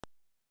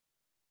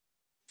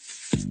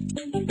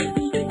We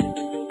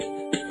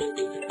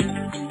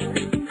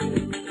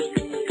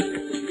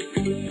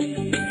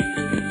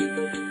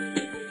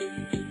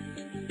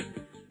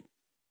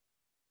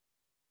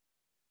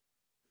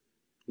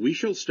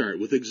shall start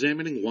with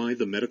examining why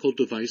the medical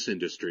device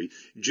industry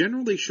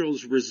generally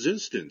shows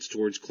resistance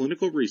towards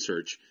clinical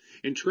research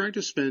and try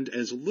to spend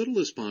as little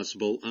as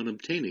possible on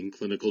obtaining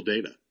clinical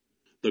data.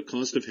 The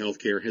cost of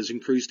healthcare has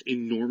increased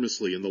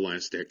enormously in the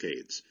last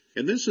decades,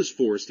 and this has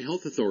forced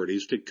health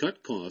authorities to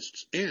cut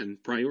costs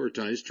and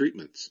prioritize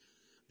treatments.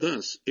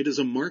 Thus, it is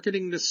a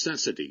marketing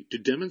necessity to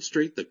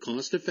demonstrate the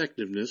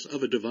cost-effectiveness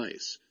of a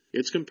device.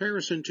 Its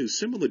comparison to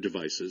similar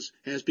devices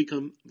has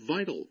become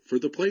vital for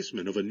the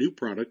placement of a new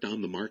product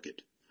on the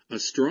market. A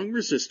strong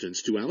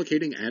resistance to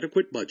allocating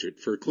adequate budget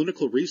for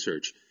clinical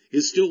research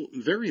is still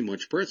very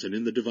much present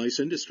in the device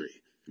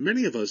industry.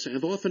 Many of us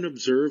have often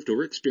observed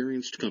or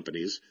experienced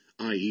companies,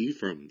 i.e.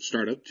 from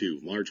startup to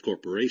large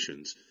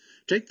corporations,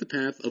 take the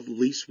path of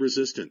least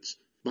resistance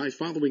by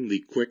following the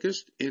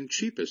quickest and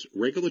cheapest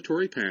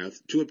regulatory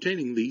path to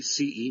obtaining the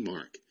CE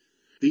mark.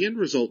 The end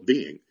result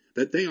being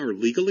that they are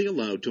legally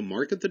allowed to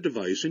market the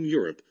device in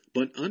Europe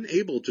but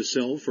unable to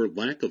sell for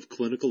lack of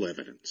clinical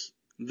evidence.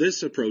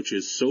 This approach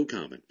is so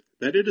common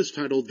that it is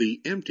titled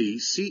the empty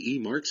CE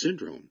mark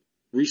syndrome.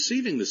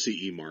 Receiving the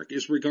CE mark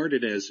is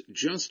regarded as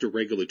just a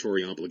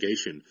regulatory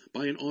obligation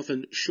by an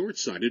often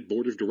short-sighted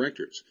board of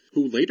directors,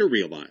 who later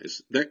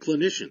realize that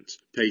clinicians,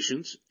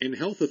 patients, and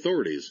health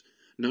authorities,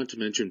 not to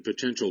mention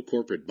potential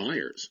corporate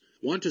buyers,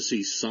 want to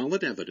see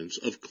solid evidence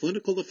of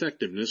clinical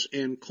effectiveness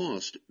and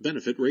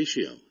cost-benefit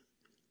ratio.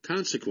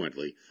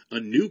 Consequently,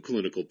 a new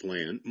clinical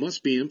plan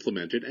must be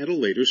implemented at a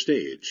later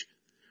stage.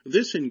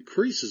 This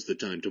increases the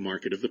time to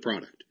market of the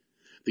product.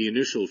 The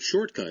initial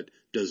shortcut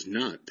does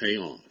not pay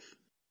off.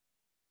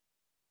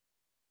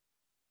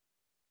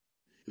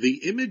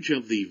 The image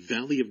of the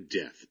Valley of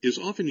Death is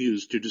often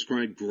used to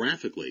describe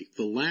graphically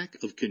the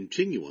lack of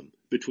continuum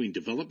between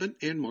development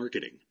and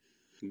marketing.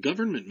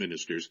 Government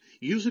ministers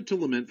use it to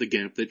lament the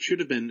gap that should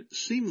have been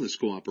seamless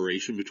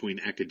cooperation between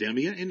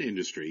academia and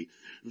industry,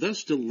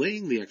 thus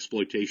delaying the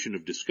exploitation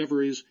of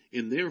discoveries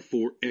and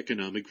therefore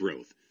economic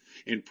growth.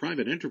 And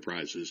private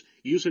enterprises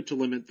use it to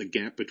lament the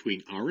gap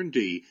between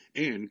R&D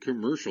and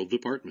commercial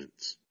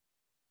departments.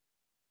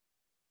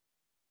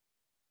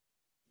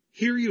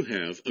 Here you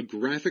have a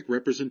graphic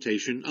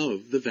representation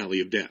of the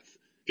Valley of Death.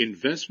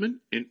 Investment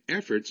and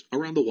efforts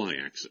are on the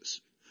y-axis.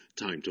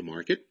 Time to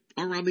market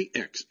are on the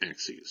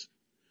x-axis.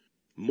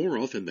 More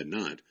often than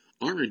not,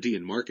 R&D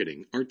and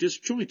marketing are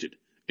disjointed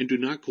and do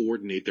not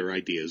coordinate their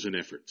ideas and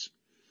efforts.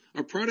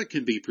 A product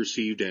can be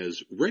perceived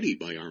as ready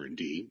by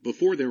R&D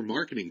before their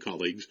marketing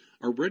colleagues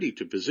are ready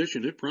to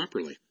position it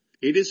properly.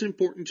 It is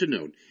important to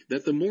note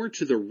that the more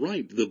to the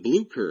right the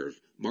blue curve,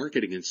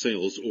 marketing and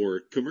sales or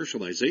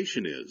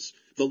commercialization is,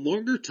 the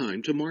longer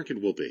time to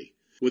market will be,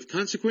 with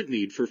consequent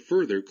need for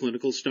further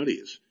clinical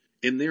studies,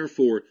 and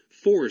therefore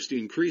forced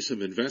increase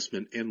of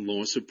investment and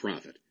loss of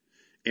profit,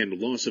 and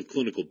loss of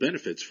clinical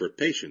benefits for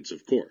patients,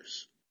 of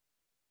course.